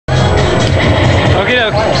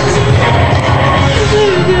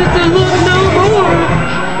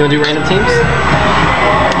You wanna do random teams?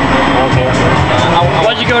 Okay.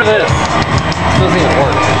 Why'd you go to this? This doesn't even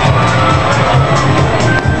work.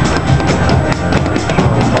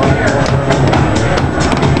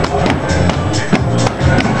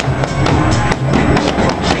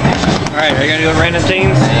 Alright, are you gonna do random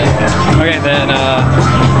teams? Okay, then,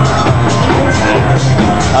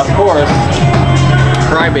 Of course.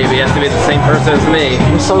 Crybaby has to be the same person as me.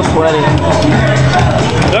 I'm so sweaty.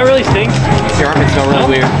 do I really stink? Your armpits smell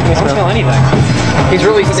really weird. I don't smell anything. He's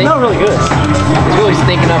really They smell really good. He's really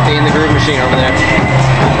stinking up the in the groove machine over there.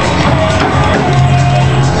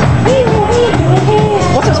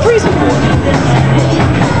 What's this freezing for?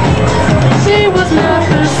 She was not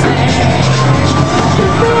the same.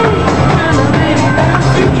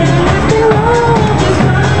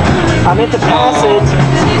 I meant to pass it.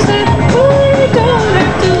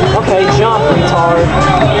 Okay, jump, retard.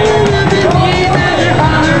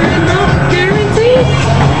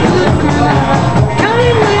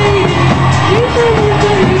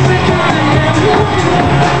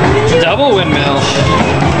 Double windmill.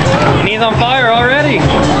 And he's on fire already.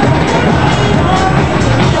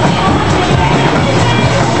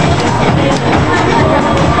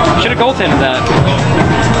 Should have goaltended that.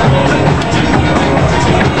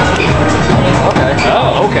 Okay.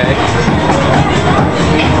 Oh, okay.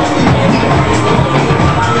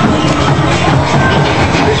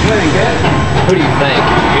 Who do you think?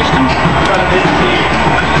 Houston?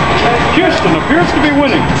 Houston appears to be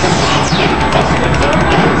winning.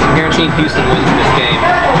 I'm guaranteeing Houston wins this game.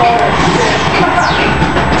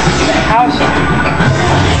 House.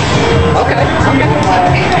 Okay.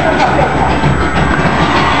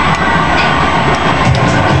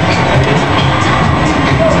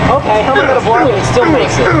 Okay, how am I gonna block it? It still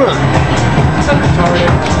makes it.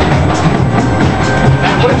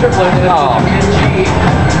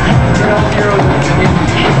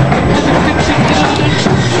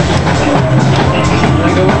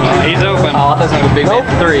 He's open. Oh, I thought it was like a big man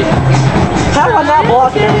for 3. How do I not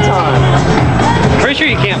block it every time? Pretty sure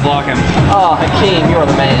you can't block him. Oh, Hakeem, you are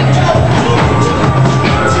the man.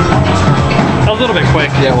 That was a little bit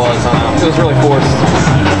quick. Yeah, it was. It was really forced.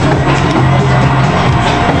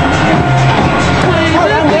 How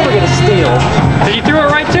did I never get a steal? But you threw it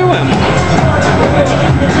right to him.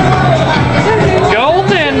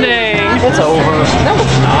 Goaltending. It's over. No,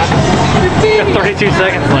 it's not. Got 32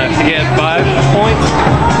 seconds left to get 5 points.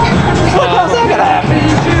 How's that gonna happen?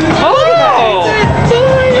 Oh!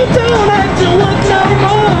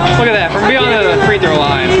 Look at that, from beyond the free throw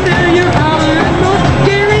line.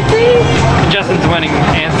 Justin's winning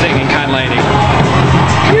and singing kind lady.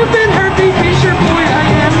 You've been hurt, be sure, boy, I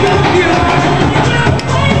am confused.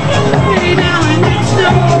 Lay down and it's so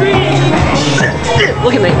free.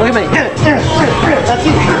 Look at me, look at me. That's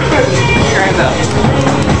it. Your hands up.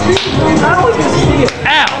 I always get a steal.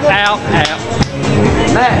 Ow, ow, ow.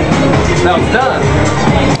 Matt, that was done.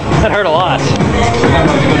 That hurt a lot.